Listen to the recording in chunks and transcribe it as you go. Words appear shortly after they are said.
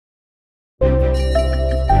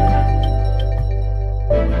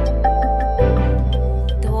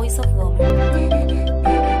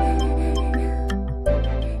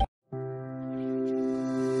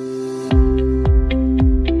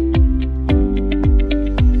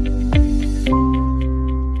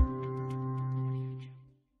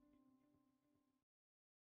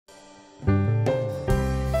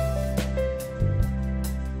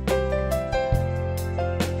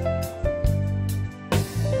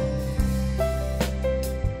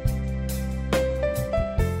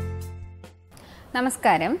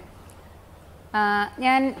നമസ്കാരം.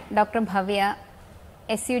 ഞാൻ doctor Bhavya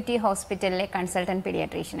SUT ഹോസ്പിറ്റലിലെ കൺസൾട്ടൻറ്റ്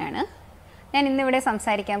പീഡിയാട്രീഷ്യനാണ്. ഞാൻ ഇന്നിവിടെ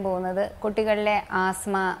സംസാരിക്കാൻ പോകുന്നത് കുട്ടികളിലെ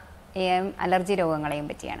ആസ്മയെയും അലർജി രോഗങ്ങളെയും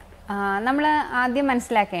പറ്റിയാണ്. നമ്മൾ ആദ്യം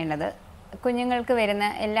മനസ്സിലാക്കേണ്ടത് കുഞ്ഞുങ്ങൾക്ക്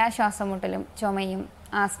വരുന്ന എല്ലാ ശ്വാസമുട്ടലും ചുമയും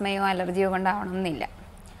ആസ്മയോ അലർജിയോ കൊണ്ടാവണമെന്നില്ല.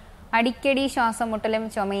 അടിക്കടി ശ്വാസമുട്ടലും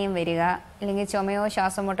ചുമയും വരിക, അല്ലെങ്കിൽ ചുമയോ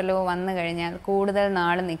ശ്വാസമുട്ടലോ വന്നു കഴിഞ്ഞാൽ കൂടുതൽ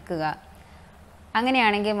നാൾ നിൽക്കുക,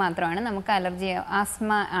 അങ്ങനെയാണെങ്കിൽ മാത്രമാണ് നമുക്ക് അലർജിയോ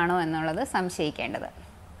ആസ്മ ആണോ എന്നുള്ളത് സംശയിക്കേണ്ടത്.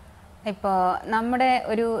 ഇപ്പോൾ നമ്മുടെ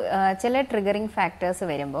ചില ട്രിഗറിങ് ഫാക്ടേഴ്സ്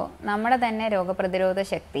വരുമ്പോൾ നമ്മുടെ തന്നെ രോഗപ്രതിരോധ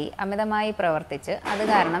ശക്തി അമിതമായി പ്രവർത്തിച്ച് അത്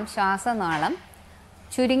കാരണം ശ്വാസനാളം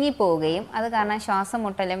ചുരുങ്ങിപ്പോവുകയും അത് കാരണം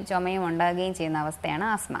ശ്വാസമുട്ടലും ചുമയും ഉണ്ടാകുകയും ചെയ്യുന്ന അവസ്ഥയാണ്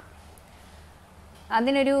ആസ്മ.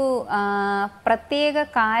 അതിനൊരു പ്രത്യേക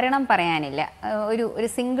കാരണം പറയാനില്ല, ഒരു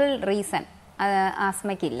സിംഗിൾ റീസൺ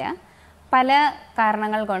ആസ്മയ്ക്കില്ല. പല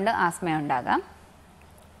കാരണങ്ങൾ കൊണ്ട് ആസ്മ ഉണ്ടാകാം.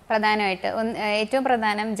 പ്രധാനമായിട്ട് ഏറ്റവും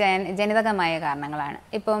പ്രധാനം ജനിതകമായ കാരണങ്ങളാണ്.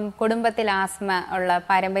 ഇപ്പം കുടുംബത്തിൽ ആസ്മ ഉള്ള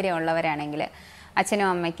പാരമ്പര്യമുള്ളവരാണെങ്കിൽ അച്ഛനും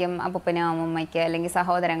അമ്മയ്ക്കും അപ്പൂപ്പനും അമ്മൂമ്മയ്ക്ക് അല്ലെങ്കിൽ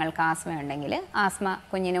സഹോദരങ്ങൾക്ക് ആസ്മ ഉണ്ടെങ്കിൽ ആസ്മ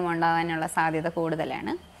കുഞ്ഞിനും ഉണ്ടാകാനുള്ള സാധ്യത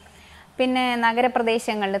കൂടുതലാണ്. പിന്നെ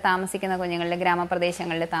നഗരപ്രദേശങ്ങളിൽ താമസിക്കുന്ന കുഞ്ഞുങ്ങളിൽ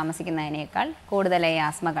ഗ്രാമപ്രദേശങ്ങളിൽ താമസിക്കുന്നതിനേക്കാൾ കൂടുതലായി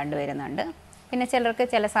ആസ്മ കണ്ടുവരുന്നുണ്ട്. പിന്നെ ചിലർക്ക്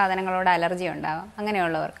ചില സാധനങ്ങളോട് അലർജി ഉണ്ടാകും,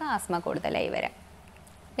 അങ്ങനെയുള്ളവർക്ക് ആസ്മ കൂടുതലായി വരാം.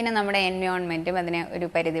 പിന്നെ നമ്മുടെ എൻവയോൺമെൻറ്റും അതിനെ ഒരു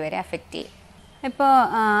പരിധിവരെ അഫക്റ്റ് ചെയ്യും. ഇപ്പോൾ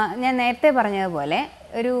ഞാൻ നേരത്തെ പറഞ്ഞതുപോലെ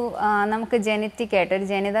നമുക്ക് ജനറ്റിക്കായിട്ട് ഒരു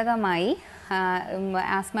ജനിതകമായി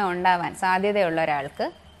ആസ്മ ഉണ്ടാവാൻ സാധ്യതയുള്ള ഒരാൾക്ക്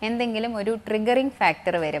എന്തെങ്കിലും ഒരു ട്രിഗറിങ്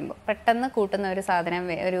ഫാക്ടർ വരുമ്പോൾ, പെട്ടെന്ന് കൂട്ടുന്ന ഒരു സാധനം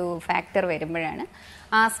ഒരു ഫാക്ടർ വരുമ്പോഴാണ്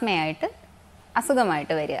ആസ്മയായിട്ട്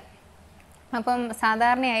അസുഖമായിട്ട് വരിക. അപ്പം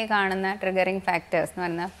സാധാരണയായി കാണുന്ന ട്രിഗറിങ് ഫാക്ടേഴ്സ് എന്ന്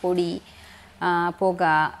പറഞ്ഞാൽ പൊടി, പുക,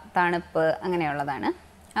 തണുപ്പ് അങ്ങനെയുള്ളതാണ്.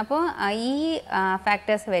 അപ്പോൾ ഈ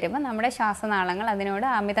ഫാക്ടേഴ്സ് വരുമ്പോൾ നമ്മുടെ ശ്വാസനാളങ്ങൾ അതിനോട്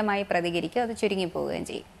അമിതമായി പ്രതികരിക്കും, അത് ചുരുങ്ങിപ്പോവുകയും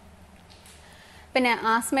ചെയ്യും. പിന്നെ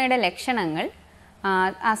ആസ്മയുടെ ലക്ഷണങ്ങൾ,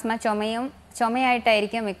 ആസ്മ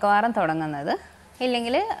ചുമയായിട്ടായിരിക്കും മിക്കവാറും തുടങ്ങുന്നത്,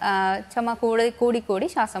 ഇല്ലെങ്കിൽ ചുമ കൂടി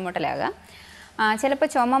ശ്വാസം മുട്ടലാകാം. ചിലപ്പോൾ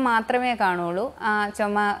ചുമ മാത്രമേ കാണുള്ളൂ,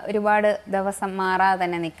 ചുമ ഒരുപാട് ദിവസം മാറാതെ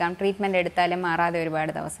തന്നെ നിൽക്കാം, ട്രീറ്റ്മെൻറ്റ് എടുത്താലും മാറാതെ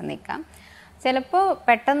ഒരുപാട് ദിവസം നിൽക്കാം. ചിലപ്പോൾ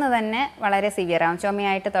പെട്ടെന്ന് തന്നെ വളരെ സിവിയറാകും,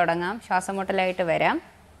 ചുമയായിട്ട് തുടങ്ങാം, ശ്വാസം മുട്ടലായിട്ട് വരാം,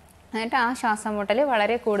 എന്നിട്ട് ആ ശ്വാസം മുട്ടൽ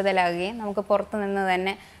വളരെ കൂടുതലാകുകയും നമുക്ക് പുറത്തു നിന്ന്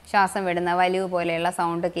തന്നെ ശ്വാസം വിടുന്ന വലിവ് പോലെയുള്ള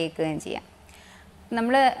സൗണ്ട് കേൾക്കുകയും ചെയ്യാം.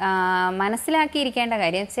 നമ്മൾ മനസ്സിലാക്കിയിരിക്കേണ്ട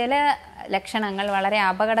കാര്യം, ചില ലക്ഷണങ്ങൾ വളരെ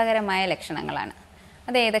അപകടകരമായ ലക്ഷണങ്ങളാണ്.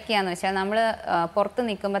 അത് ഏതൊക്കെയാണെന്ന് വെച്ചാൽ, നമ്മൾ പുറത്ത്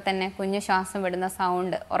നിൽക്കുമ്പോൾ തന്നെ കുഞ്ഞ് ശ്വാസം വിടുന്ന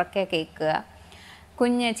സൗണ്ട് ഉറക്കെ കേൾക്കുക,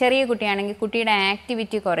 ചെറിയ കുട്ടിയാണെങ്കിൽ കുട്ടിയുടെ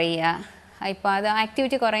ആക്ടിവിറ്റി കുറയുക. ഇപ്പോൾ അത്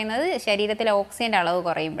ആക്ടിവിറ്റി കുറയുന്നത് ശരീരത്തിലെ ഓക്സിജൻ്റെ അളവ്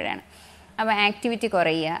കുറയുമ്പോഴാണ്. അപ്പോൾ ആക്ടിവിറ്റി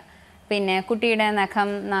കുറയുക, പിന്നെ കുട്ടിയുടെ നഖം,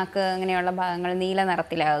 നാക്ക് അങ്ങനെയുള്ള ഭാഗങ്ങൾ നീല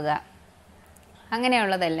നിറത്തിലാവുക,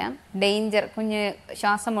 അങ്ങനെയുള്ളതെല്ലാം ഡേഞ്ചർ. കുഞ്ഞ്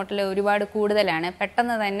ശ്വാസം മുട്ടൽ ഒരുപാട് കൂടുതലാണ്,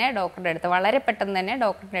 വളരെ പെട്ടെന്ന് തന്നെ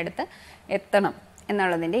ഡോക്ടറുടെ അടുത്ത് എത്തണം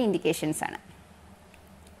എന്നുള്ളതിൻ്റെ ഇൻഡിക്കേഷൻസാണ്.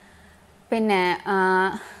 പിന്നെ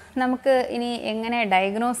നമുക്ക് ഇനി എങ്ങനെ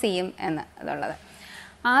ഡയഗ്നോസ് ചെയ്യും എന്നുള്ളത്,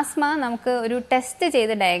 ആസ്മ നമുക്ക് ഒരു ടെസ്റ്റ്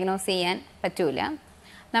ചെയ്ത് ഡയഗ്നോസ് ചെയ്യാൻ പറ്റൂല.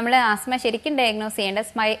 നമ്മൾ ആസ്മ ശരിക്കും ഡയഗ്നോസ് ചെയ്യേണ്ട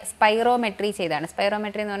സ്പൈറോമെട്രി ചെയ്താണ്.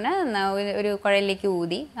 സ്പൈറോമെട്രി എന്ന് പറഞ്ഞാൽ ഒരു കുഴലിലേക്ക്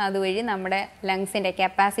ഊതി അതുവഴി നമ്മുടെ ലങ്സിൻ്റെ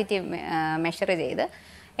കപ്പാസിറ്റി മെഷർ ചെയ്ത്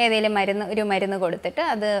ഏതെങ്കിലും മരുന്ന് കൊടുത്തിട്ട്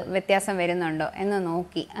അത് വ്യത്യാസം വരുന്നുണ്ടോ എന്ന്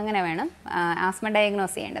നോക്കി അങ്ങനെ വേണം ആസ്മ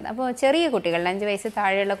ഡയഗ്നോസ് ചെയ്യേണ്ടത്. അപ്പോൾ ചെറിയ കുട്ടികളിൽ, 5 വയസ്സ്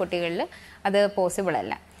താഴെയുള്ള കുട്ടികളിൽ അത് പോസിബിൾ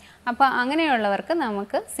അല്ല. അപ്പോൾ അങ്ങനെയുള്ളവർക്ക്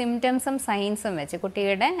നമുക്ക് സിംറ്റംസും സൈൻസും വെച്ച്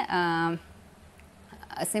കുട്ടിയുടെ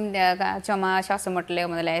ചുമ, ശ്വാസം മുട്ടൽ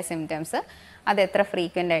മുതലായ സിംറ്റംസ് അത് എത്ര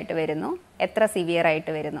ഫ്രീക്വൻ്റ് ആയിട്ട് വരുന്നു, എത്ര സിവിയർ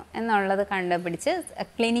ആയിട്ട് വരുന്നു എന്നുള്ളത് കണ്ടുപിടിച്ച്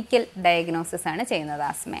ക്ലിനിക്കൽ ഡയഗ്നോസിസ് ആണ് ചെയ്യുന്നത്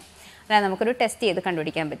ആസ്മയെ. അല്ലാതെ നമുക്കൊരു ടെസ്റ്റ് ചെയ്ത്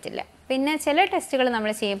കണ്ടുപിടിക്കാൻ പറ്റില്ല. പിന്നെ ചില ടെസ്റ്റുകൾ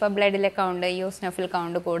നമ്മൾ ചെയ്യുമ്പോൾ ബ്ലഡിലെ കൗണ്ട്, യൂസ്നോഫിൽ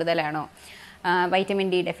കൗണ്ട് കൂടുതലാണോ, വൈറ്റമിൻ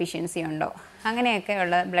ഡി ഡെഫിഷ്യൻസി ഉണ്ടോ,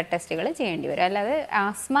 അങ്ങനെയൊക്കെയുള്ള ബ്ലഡ് ടെസ്റ്റുകൾ ചെയ്യേണ്ടി വരും. അല്ലാതെ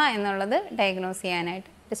ആസ്മ എന്നുള്ളത് ഡയഗ്നോസ് ചെയ്യാനായിട്ട്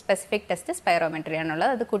ഒരു സ്പെസിഫിക് ടെസ്റ്റ് സ്പൈറോമെട്രി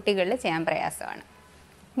ആണുള്ളത്. അത് കുട്ടികളിൽ ചെയ്യാൻ പ്രയാസമാണ്.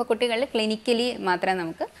 അപ്പോൾ കുട്ടികളിൽ ക്ലിനിക്കലി മാത്രമേ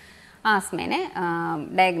നമുക്ക് ആസ്മേനെ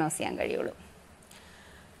ഡയഗ്നോസ് ചെയ്യാൻ കഴിയുള്ളൂ.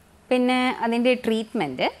 പിന്നെ അതിൻ്റെ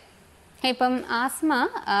ട്രീറ്റ്മെൻറ്റ്, ഇപ്പം ആസ്മ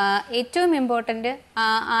ഏറ്റവും ഇമ്പോർട്ടൻ്റ്,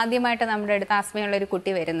 ആദ്യമായിട്ട് നമ്മുടെ അടുത്ത് ആസ്മയുള്ളൊരു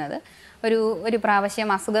കുട്ടി വരുന്നത് ഒരു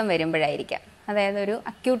പ്രാവശ്യം അസുഖം വരുമ്പോഴായിരിക്കാം. അതായത് ഒരു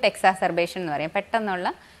അക്യൂട്ട് എക്സാസർബേഷൻ എന്ന് പറയും, പെട്ടെന്നുള്ള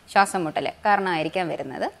ശ്വാസം മുട്ടൽ കാരണമായിരിക്കാം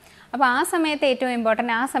വരുന്നത്. അപ്പോൾ ആ സമയത്ത് ഏറ്റവും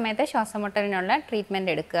ഇമ്പോർട്ടൻ്റ്, ആ സമയത്ത് ശ്വാസം മുട്ടലിനുള്ള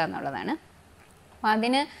ട്രീറ്റ്മെൻറ്റ് എടുക്കുക എന്നുള്ളതാണ്. അപ്പോൾ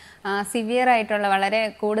അതിന് സിവിയറായിട്ടുള്ള വളരെ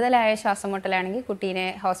കൂടുതലായ ശ്വാസം മുട്ടലാണെങ്കിൽ കുട്ടീനെ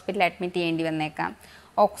ഹോസ്പിറ്റലിൽ അഡ്മിറ്റ് ചെയ്യേണ്ടി വന്നേക്കാം,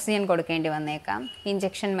 ഓക്സിജൻ കൊടുക്കേണ്ടി വന്നേക്കാം,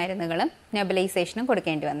 ഇഞ്ചക്ഷൻ മരുന്നുകളും നെബുലൈസേഷനും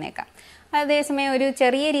കൊടുക്കേണ്ടി വന്നേക്കാം. അതേസമയം ഒരു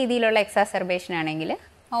ചെറിയ രീതിയിലുള്ള എക്സാസർബേഷൻ ആണെങ്കിൽ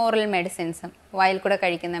ഓറൽ മെഡിസിൻസും വായിൽ കൂടെ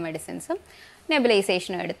കഴിക്കുന്ന മെഡിസിൻസും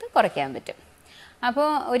നെബുലൈസേഷനും എടുത്ത് കുറയ്ക്കാൻ പറ്റും. അപ്പോൾ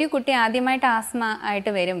ഒരു കുട്ടി ആദ്യമായിട്ട് ആസ്മ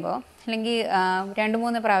ആയിട്ട് വരുമ്പോൾ അല്ലെങ്കിൽ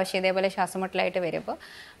 2-3 പ്രാവശ്യം ഇതേപോലെ ശ്വാസമുട്ടലായിട്ട് വരുമ്പോൾ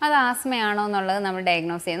അത് ആസ്മയാണോ എന്നുള്ളത് നമ്മൾ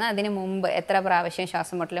ഡയഗ്നോസ് ചെയ്യുന്നത് അതിന് മുമ്പ് എത്ര പ്രാവശ്യം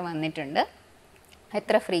ശ്വാസമുട്ടൽ വന്നിട്ടുണ്ട്,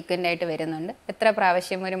 എത്ര ഫ്രീക്വൻ്റ് ആയിട്ട് വരുന്നുണ്ട്, എത്ര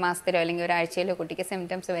പ്രാവശ്യം ഒരു മാസത്തിലോ അല്ലെങ്കിൽ ഒരാഴ്ചയിലോ കുട്ടിക്ക്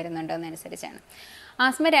സിംറ്റംസ് വരുന്നുണ്ടോ എന്നനുസരിച്ചാണ്.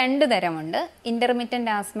 ആസ്മ 2 തരമുണ്ട്.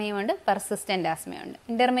 Intermittent ആസ്മയുമുണ്ട്, persistent ആസ്മയുണ്ട്.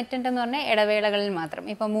 ഇൻ്റർമിറ്റൻ്റ് എന്ന് പറഞ്ഞാൽ ഇടവേളകളിൽ മാത്രം,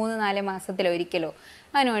 ഇപ്പോൾ 3-4 മാസത്തിലൊരിക്കലോ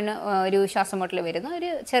അതിനുവേണ്ടി ഒരു ശ്വാസമുട്ടൽ വരുന്നു, ഒരു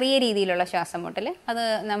ചെറിയ രീതിയിലുള്ള ശ്വാസമുട്ടൽ, അത്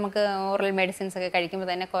നമുക്ക് ഓറൽ മെഡിസിൻസ് ഒക്കെ കഴിക്കുമ്പോൾ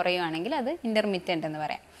തന്നെ കുറയുവാണെങ്കിൽ അത് ഇൻ്റർമിറ്റൻ്റ് എന്ന്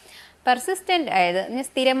പറയാം. പെർസിസ്റ്റൻ്റ് ആയത്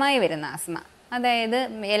സ്ഥിരമായി വരുന്ന ആസ്മ, അതായത്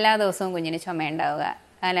എല്ലാ ദിവസവും കുഞ്ഞിന് ചുമയുണ്ടാവുക,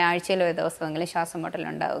 അല്ലെങ്കിൽ ആഴ്ചയിൽ ഒരു ദിവസമെങ്കിലും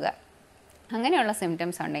ശ്വാസമുട്ടലുണ്ടാവുക, അങ്ങനെയുള്ള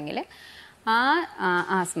സിംറ്റംസ് ഉണ്ടെങ്കിൽ ആ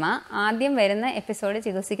ആസ്മ ആദ്യം വരുന്ന എപ്പിസോഡ്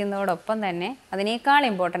ചികിത്സിക്കുന്നതോടൊപ്പം തന്നെ അതിനേക്കാൾ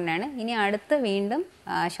ഇമ്പോർട്ടൻ്റ് ആണ് ഇനി അടുത്ത് വീണ്ടും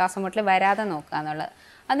ശ്വാസമുട്ടൽ വരാതെ നോക്കുക എന്നുള്ളത്.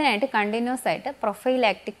 അതിനായിട്ട് കണ്ടിന്യൂസ് ആയിട്ട്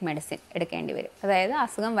പ്രൊഫൈലാക്റ്റിക് മെഡിസിൻ എടുക്കേണ്ടി വരും, അതായത്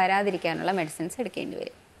അസുഖം വരാതിരിക്കാനുള്ള മെഡിസിൻസ് എടുക്കേണ്ടി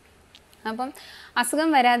വരും. അപ്പം അസുഖം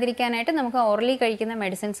വരാതിരിക്കാനായിട്ട് നമുക്ക് ഓറലി കഴിക്കുന്ന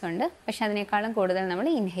മെഡിസിൻസ് ഉണ്ട്, പക്ഷെ അതിനേക്കാളും കൂടുതൽ നമ്മൾ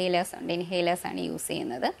ഇൻഹെയിലേഴ്സ് ഉണ്ട്, ഇൻഹെയിലേഴ്സാണ് യൂസ്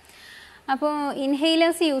ചെയ്യുന്നത്. അപ്പോൾ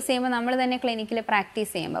ഇൻഹെയിലേഴ്സ് യൂസ് ചെയ്യുമ്പോൾ നമ്മൾ തന്നെ ക്ലിനിക്കിൽ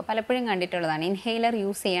പ്രാക്ടീസ് ചെയ്യുമ്പോൾ പലപ്പോഴും കണ്ടിട്ടുള്ളതാണ്, ഇൻഹെയിലർ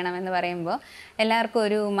യൂസ് ചെയ്യണമെന്ന് പറയുമ്പോൾ എല്ലാവർക്കും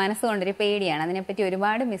ഒരു മനസ്സുകൊണ്ടൊരു പേടിയാണ്, അതിനെപ്പറ്റി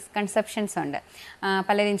ഒരുപാട് മിസ്കൺസെപ്ഷൻസ് ഉണ്ട്.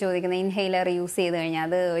 പലരും ചോദിക്കുന്നത് ഇൻഹെയിലർ യൂസ് ചെയ്ത് കഴിഞ്ഞാൽ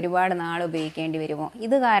അത് ഒരുപാട് നാൾ ഉപയോഗിക്കേണ്ടി വരുമോ,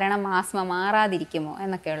 ഇത് കാരണം ആസ്മ മാറാതിരിക്കുമോ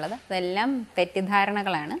എന്നൊക്കെയുള്ളത്, അതെല്ലാം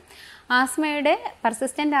തെറ്റിദ്ധാരണകളാണ്. ആസ്മയുടെ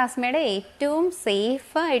പെർസിസ്റ്റൻ്റ് ആസ്മയുടെ ഏറ്റവും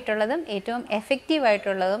സേഫ് ആയിട്ടുള്ളതും ഏറ്റവും എഫക്റ്റീവ്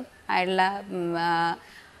ആയിട്ടുള്ളതും ആയിട്ടുള്ള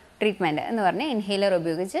ട്രീറ്റ്മെൻറ്റ് എന്ന് പറഞ്ഞാൽ ഇൻഹെയിലർ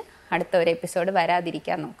ഉപയോഗിച്ച് അടുത്ത ഒരു എപ്പിസോഡ്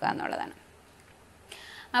വരാതിരിക്കാൻ നോക്കുക എന്നുള്ളതാണ്.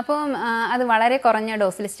 അപ്പം അത് വളരെ കുറഞ്ഞ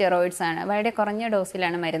ഡോസിൽ സ്റ്റെറോയിഡ്സ് ആണ്, വളരെ കുറഞ്ഞ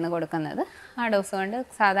ഡോസിലാണ് മരുന്ന് കൊടുക്കുന്നത്. ആ ഡോസ് കൊണ്ട്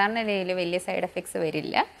സാധാരണ രീതിയിൽ വലിയ സൈഡ് എഫക്ട്സ്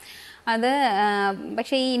വരില്ല. അത്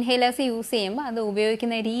പക്ഷേ ഈ ഇൻഹെയിലേഴ്സ് യൂസ് ചെയ്യുമ്പോൾ അത്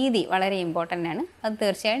ഉപയോഗിക്കുന്ന രീതി വളരെ ഇമ്പോർട്ടൻ്റ് ആണ്. അത്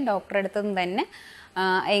തീർച്ചയായും ഡോക്ടറെ അടുത്ത് നിന്ന് തന്നെ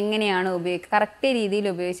എങ്ങനെയാണ് കറക്റ്റ് രീതിയിൽ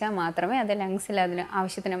ഉപയോഗിച്ചാൽ മാത്രമേ അത് ലങ്സിൽ അതിന്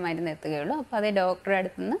ആവശ്യത്തിന് മരുന്ന് എത്തുകയുള്ളൂ. അപ്പോൾ അത് ഡോക്ടറുടെ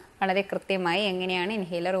അടുത്ത് നിന്ന് വളരെ കൃത്യമായി എങ്ങനെയാണ്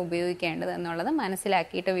ഇൻഹെയിലർ ഉപയോഗിക്കേണ്ടത് എന്നുള്ളത്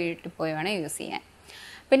മനസ്സിലാക്കിയിട്ട് വീട്ടിൽ പോയി വേണം യൂസ് ചെയ്യാൻ.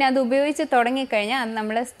 പിന്നെ അത് ഉപയോഗിച്ച് തുടങ്ങിക്കഴിഞ്ഞാൽ അത്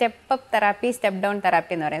നമ്മൾ step up therapy, step down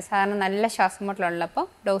therapy എന്ന് പറയും. സാധാരണ നല്ല ശ്വാസമുട്ടലുള്ളപ്പോൾ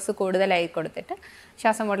ഡോസ് കൂടുതലായി കൊടുത്തിട്ട്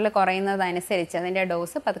ശ്വാസമുട്ടൽ കുറയുന്നതനുസരിച്ച് അതിൻ്റെ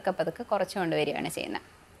ഡോസ് പതുക്കെ പതുക്കെ കുറച്ച് കൊണ്ടുവരികയാണ് ചെയ്യുന്നത്.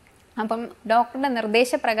 അപ്പം ഡോക്ടറുടെ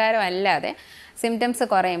നിർദ്ദേശപ്രകാരം അല്ലാതെ സിംറ്റംസ്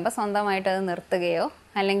കുറയുമ്പോൾ സ്വന്തമായിട്ട് അത് നിർത്തുകയോ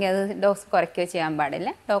അല്ലെങ്കിൽ അത് ഡോസ് കുറയ്ക്കുകയോ ചെയ്യാൻ പാടില്ല.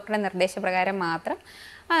 ഡോക്ടറുടെ നിർദ്ദേശപ്രകാരം മാത്രം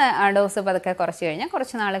ആ ഡോസ് പതുക്കെ കുറച്ച് കഴിഞ്ഞാൽ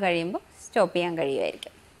കുറച്ച് നാൾ കഴിയുമ്പോൾ സ്റ്റോപ്പ് ചെയ്യാൻ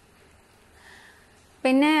കഴിയുമായിരിക്കും.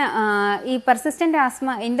 പിന്നെ ഈ പെർസിസ്റ്റൻ്റ്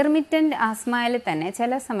ആസ്മ, ഇൻ്റർമിറ്റൻ്റ് ആസ്മയിൽ തന്നെ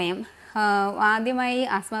ചില സമയം ആദ്യമായി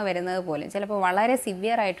ആസ്മ വരുന്നത് പോലും ചിലപ്പോൾ വളരെ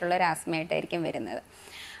സിവിയർ ആയിട്ടുള്ളൊരു ആസ്മയായിട്ടായിരിക്കും വരുന്നത്.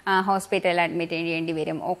 ഹോസ്പിറ്റലിൽ അഡ്മിറ്റ് ചെയ്യേണ്ടി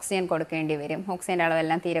വരും, ഓക്സിജൻ കൊടുക്കേണ്ടി വരും, ഓക്സിജൻ്റെ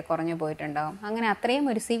അളവെല്ലാം തീരെ കുറഞ്ഞു പോയിട്ടുണ്ടാകും. അങ്ങനെ അത്രയും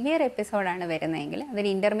ഒരു സിവിയർ എപ്പിസോഡാണ് വരുന്നതെങ്കിൽ അതൊരു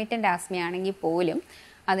ഇൻ്റർമിറ്റൻ്റ് ആസ്മയാണെങ്കിൽ പോലും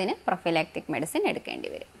അതിന് പ്രൊഫൈലാക്റ്റിക് മെഡിസിൻ എടുക്കേണ്ടി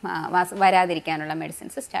വരും, വരാതിരിക്കാനുള്ള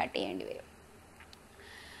മെഡിസിൻസ് സ്റ്റാർട്ട് ചെയ്യേണ്ടി വരും.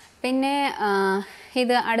 പിന്നെ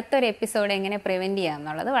ഇത് അടുത്തൊരു എപ്പിസോഡ് എങ്ങനെ പ്രിവെൻറ്റ് ചെയ്യുക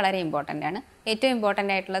എന്നുള്ളത് വളരെ ഇമ്പോർട്ടൻ്റ് ആണ്. ഏറ്റവും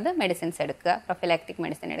ഇമ്പോർട്ടൻ്റ് ആയിട്ടുള്ളത് മെഡിസിൻസ് എടുക്കുക, പ്രൊഫൈലാക്റ്റിക്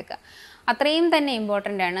മെഡിസിൻ എടുക്കുക. അത്രയും തന്നെ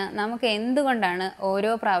ഇമ്പോർട്ടൻ്റ് ആണ് നമുക്ക് എന്തുകൊണ്ടാണ്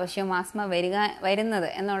ഓരോ പ്രാവശ്യവും ആസ്മ വരുന്നത്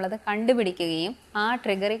എന്നുള്ളത് കണ്ടുപിടിക്കുകയും ആ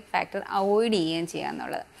ട്രിഗറിങ് ഫാക്ടർ അവോയ്ഡ് ചെയ്യുകയും ചെയ്യുക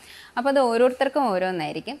എന്നുള്ളത്. അപ്പോൾ അത് ഓരോരുത്തർക്കും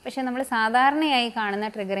ഓരോന്നായിരിക്കും. പക്ഷേ നമ്മൾ സാധാരണയായി കാണുന്ന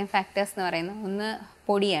ട്രിഗറിങ് ഫാക്ടേഴ്സ് എന്ന് പറയുന്നത് ഒന്ന്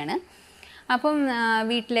പൊടിയാണ്. അപ്പം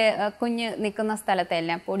വീട്ടിൽ കുഞ്ഞ് നിൽക്കുന്ന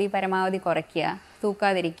സ്ഥലത്തെല്ലാം പൊടി പരമാവധി കുറയ്ക്കുക,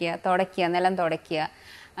 തൂക്കാതിരിക്കുക, തുടയ്ക്കുക, നിലം തുടയ്ക്കുക,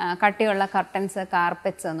 കട്ടിയുള്ള കർട്ടൻസ്,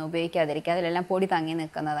 കാർപ്പറ്റ്സ് ഒന്നും ഉപയോഗിക്കാതിരിക്കുക, അതിലെല്ലാം പൊടി തങ്ങി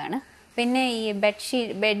നിൽക്കുന്നതാണ്. പിന്നെ ഈ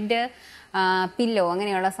ബെഡ്, പില്ലോ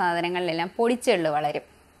അങ്ങനെയുള്ള സാധനങ്ങളിലെല്ലാം പൊടിച്ചെള്ള് വളരും.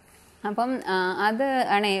 അപ്പം അത്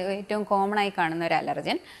ആണ് ഏറ്റവും കോമൺ ആയി കാണുന്ന ഒരു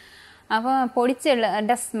അലർജൻ. അപ്പോൾ പൊടിച്ചെള്ള്,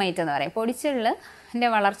 ഡസ്റ്റ് മൈറ്റ് എന്ന് പറയും, പൊടിച്ചെള്ളിൻ്റെ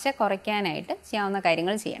വളർച്ച കുറയ്ക്കാനായിട്ട് ചെയ്യാവുന്ന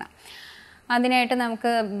കാര്യങ്ങൾ ചെയ്യണം. അതിനായിട്ട്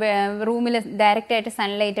നമുക്ക് റൂമിൽ ഡയറക്റ്റായിട്ട്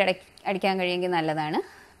സൺലൈറ്റ് അടിക്കാൻ കഴിയുമെങ്കിൽ നല്ലതാണ്.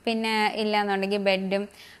 പിന്നെ ഇല്ലയെന്നുണ്ടെങ്കിൽ ബെഡും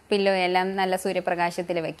പില്ലോ എല്ലാം നല്ല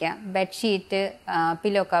സൂര്യപ്രകാശത്തിൽ വയ്ക്കുക. ബെഡ്ഷീറ്റ്,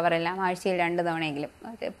 പില്ലോ കവറെല്ലാം ആഴ്ചയിൽ 2 തവണയെങ്കിലും,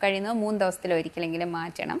 കഴിയുന്നത് 3 ദിവസത്തിലൊരിക്കലെങ്കിലും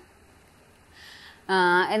മാറ്റണം.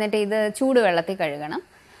 എന്നിട്ട് ഇത് ചൂടുവെള്ളത്തിൽ കഴുകണം.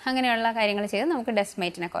 അങ്ങനെയുള്ള കാര്യങ്ങൾ ചെയ്ത് നമുക്ക് ഡസ്റ്റ്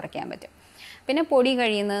മൈറ്റിനെ കുറയ്ക്കാൻ പറ്റും. പിന്നെ പൊടി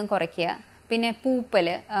കഴിയുന്നതും കുറയ്ക്കുക. പിന്നെ പൂപ്പൽ,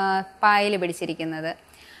 പായൽ പിടിച്ചിരിക്കുന്നത്,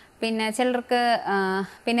 പിന്നെ ചിലർക്ക്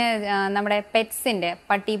പിന്നെ നമ്മുടെ പെറ്റ്സിൻ്റെ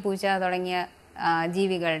പട്ടി, പൂച്ച തുടങ്ങിയ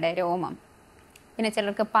ജീവികളുടെ രോമം, പിന്നെ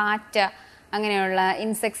ചിലർക്ക് പാറ്റ അങ്ങനെയുള്ള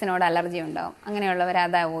ഇൻസെക്ട്സിനോട് അലർജി ഉണ്ടാവും. അങ്ങനെയുള്ളവർ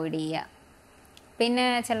അത് അവോയ്ഡ് ചെയ്യുക. പിന്നെ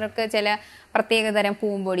ചിലർക്ക് ചില പ്രത്യേകതരം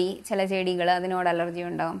പൂമ്പൊടി, ചില ചെടികൾ അതിനോട് അലർജി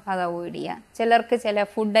ഉണ്ടാവും, അപ്പോൾ അത് അവോയ്ഡ് ചെയ്യുക. ചിലർക്ക് ചില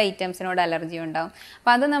ഫുഡ് ഐറ്റംസിനോട് അലർജി ഉണ്ടാവും.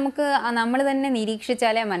 അപ്പോൾ അത് നമ്മൾ തന്നെ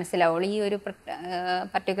നിരീക്ഷിച്ചാലേ മനസ്സിലാവുള്ളൂ. ഈ ഒരു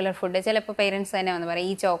പർട്ടിക്കുലർ ഫുഡ്, ചിലപ്പോൾ പേരൻസ് തന്നെ വന്ന് പറയും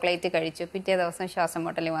ഈ ചോക്ലേറ്റ് കഴിച്ചു, പിറ്റേ ദിവസം ശ്വാസം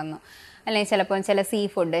മുട്ടൽ വന്നു. അല്ലെങ്കിൽ ചിലപ്പോൾ ചില സീ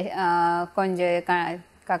ഫുഡ്, കൊഞ്ച്,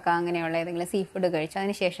 കക്ക അങ്ങനെയുള്ള ഏതെങ്കിലും സീ ഫുഡ് കഴിച്ചു,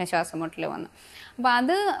 അതിനുശേഷം ശ്വാസമുട്ടൽ വന്നു. അപ്പോൾ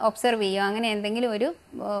അത് ഒബ്സർവ് ചെയ്യുക. അങ്ങനെ എന്തെങ്കിലും ഒരു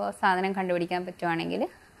സാധനം കണ്ടുപിടിക്കാൻ പറ്റുവാണെങ്കിൽ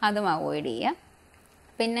അതും അവോയ്ഡ് ചെയ്യുക.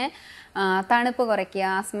 പിന്നെ തണുപ്പ് കുറയ്ക്കുക.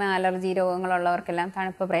 ആസ്മ, അലർജി രോഗങ്ങളുള്ളവർക്കെല്ലാം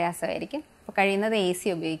തണുപ്പ് പ്രയാസമായിരിക്കും. അപ്പോൾ കഴിയുന്നത് AC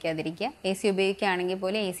ഉപയോഗിക്കാതിരിക്കുക. AC ഉപയോഗിക്കുകയാണെങ്കിൽ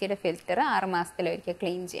പോലും ACയുടെ ഫിൽറ്റർ 6 മാസത്തിലൊരിക്കൽ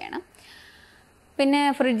ക്ലീൻ ചെയ്യണം. പിന്നെ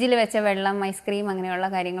ഫ്രിഡ്ജിൽ വെച്ച വെള്ളം, ഐസ്ക്രീം അങ്ങനെയുള്ള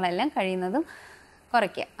കാര്യങ്ങളെല്ലാം കഴിയുന്നതും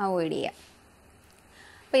കുറയ്ക്കുക, അവോയ്ഡ് ചെയ്യുക.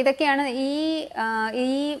 അപ്പോൾ ഇതൊക്കെയാണ്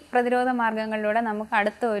ഈ പ്രതിരോധ മാർഗങ്ങളിലൂടെ നമുക്ക്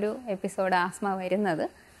അടുത്ത ഒരു എപ്പിസോഡ് ആസ്മ വരുന്നത്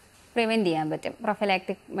പ്രിവെൻറ്റ് ചെയ്യാൻ പറ്റും.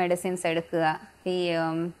 പ്രൊഫിലാക്റ്റിക് മെഡിസിൻസ് എടുക്കുക, ഈ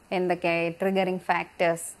എന്തൊക്കെ ട്രിഗറിങ്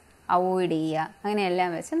ഫാക്ടേഴ്സ് അവോയ്ഡ് ചെയ്യുക, അങ്ങനെയെല്ലാം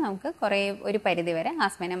വെച്ച് നമുക്ക് ഒരു പരിധി വരെ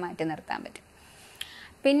ആസ്മനെ മാറ്റി നിർത്താൻ പറ്റും.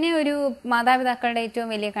 പിന്നെ ഒരു മാതാപിതാക്കളുടെ ഏറ്റവും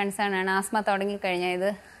വലിയ കൺസേൺ ആണ് ആസ്മ തുടങ്ങിക്കഴിഞ്ഞാൽ ഇത്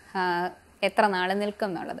എത്ര നാൾ നിൽക്കും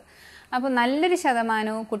എന്നുള്ളത്. അപ്പോൾ നല്ലൊരു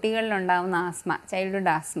ശതമാനവും കുട്ടികളിലുണ്ടാകുന്ന ആസ്മ,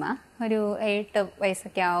 ചൈൽഡ്ഹുഡ് ആസ്മ ഒരു 8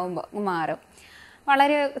 വയസ്സൊക്കെ ആകുമ്പോൾ മാറും.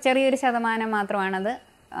 വളരെ ചെറിയൊരു ശതമാനം മാത്രമാണത്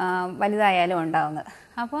വലുതായാലും ഉണ്ടാകുന്നത്.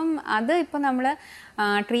 അപ്പം അത് ഇപ്പോൾ നമ്മൾ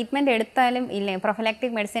ട്രീറ്റ്മെൻറ്റ് എടുത്താലും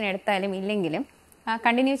പ്രൊഫിലാക്റ്റിക് മെഡിസിൻ എടുത്താലും ഇല്ലെങ്കിലും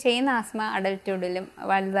കണ്ടിന്യൂ ചെയ്യുന്ന ആസ്മ അഡൽട്ട്ഹുഡിലും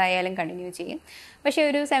വലുതായാലും കണ്ടിന്യൂ ചെയ്യും. പക്ഷേ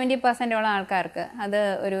ഒരു 70% ആൾക്കാർക്ക് അത്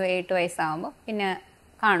ഒരു 8 വയസ്സാകുമ്പോൾ പിന്നെ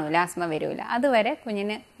കാണൂല, ആസ്മ വരില്ല. അതുവരെ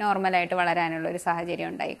കുഞ്ഞിന് നോർമലായിട്ട് വളരാനുള്ളൊരു സാഹചര്യം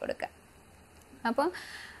ഉണ്ടാക്കി കൊടുക്കുക. അപ്പോൾ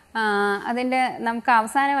അതിൻ്റെ നമുക്ക്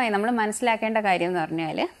അവസാനമായി നമ്മൾ മനസ്സിലാക്കേണ്ട കാര്യം എന്ന്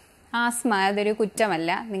പറഞ്ഞാൽ ആസ്മ അതൊരു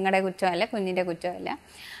കുറ്റമല്ല, നിങ്ങളുടെ കുറ്റമല്ല, കുഞ്ഞിൻ്റെ കുറ്റമല്ല.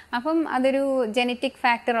 അപ്പം അതൊരു ജനറ്റിക്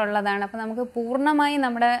ഫാക്ടർ ഉള്ളതാണ്. അപ്പോൾ നമുക്ക് പൂർണ്ണമായി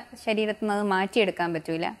നമ്മുടെ ശരീരത്തിൽ നിന്ന് അത് മാറ്റിയെടുക്കാൻ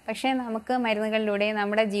പറ്റില്ല. പക്ഷേ നമുക്ക് മരുന്നുകളിലൂടെയും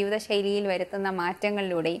നമ്മുടെ ജീവിതശൈലിയിൽ വരുത്തുന്ന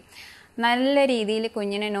മാറ്റങ്ങളിലൂടെയും നല്ല രീതിയിൽ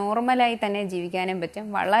കുഞ്ഞിനെ നോർമലായി തന്നെ ജീവിക്കാനും പറ്റും.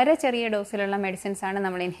 വളരെ ചെറിയ ഡോസിലുള്ള മെഡിസിൻസാണ്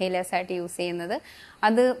നമ്മൾ ഇൻഹേലേഴ്സായിട്ട് യൂസ് ചെയ്യുന്നത്.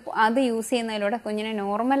 അത് യൂസ് ചെയ്യുന്നതിലൂടെ കുഞ്ഞിനെ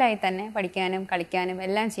നോർമലായി തന്നെ പഠിക്കാനും കളിക്കാനും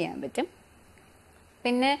എല്ലാം ചെയ്യാൻ പറ്റും.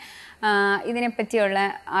 പിന്നെ ഇതിനെപ്പറ്റിയുള്ള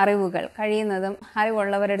അറിവുകൾ കഴിയുന്നതും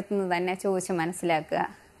അറിവുള്ളവരടുത്തു നിന്ന് തന്നെ ചോദിച്ച് മനസ്സിലാക്കുക.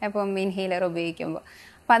 ഇപ്പം ഇൻഹേലർ ഉപയോഗിക്കുമ്പോൾ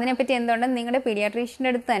അപ്പോൾ അതിനെപ്പറ്റി എന്തുകൊണ്ടെന്ന് നിങ്ങളുടെ പീഡിയാട്രീഷ്യൻ്റെ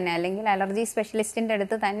അടുത്ത് തന്നെ അല്ലെങ്കിൽ അലർജി സ്പെഷ്യലിസ്റ്റിൻ്റെ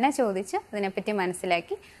അടുത്ത് തന്നെ ചോദിച്ച് അതിനെപ്പറ്റി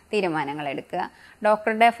മനസ്സിലാക്കി തീരുമാനങ്ങൾ എടുക്കുക.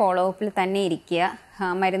 ഡോക്ടറുടെ ഫോളോ അപ്പിൽ തന്നെ ഇരിക്കുക.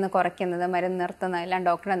 മരുന്ന് കുറയ്ക്കുന്നത്, മരുന്ന് നിർത്തുന്നതെല്ലാം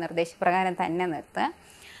ഡോക്ടറുടെ നിർദ്ദേശപ്രകാരം തന്നെ നിർത്തുക.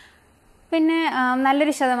 പിന്നെ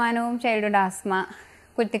നല്ലൊരു ശതമാനവും ചൈൽഡ്ഹുഡ് ആസ്മ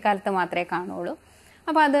കുട്ടിക്കാലത്ത് മാത്രമേ കാണുള്ളൂ.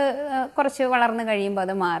 അപ്പോൾ അത് കുറച്ച് വളർന്നു കഴിയുമ്പോൾ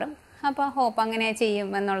അത് മാറും. അപ്പോൾ ഹോപ്പ് അങ്ങനെ ചെയ്യും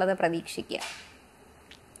എന്നുള്ളത് പ്രതീക്ഷിക്കുക.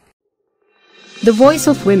 The Voice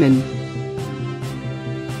of Women.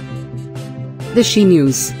 The She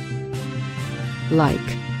News. Like,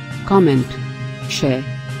 comment, share,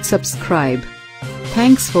 subscribe.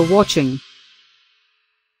 Thanks for watching.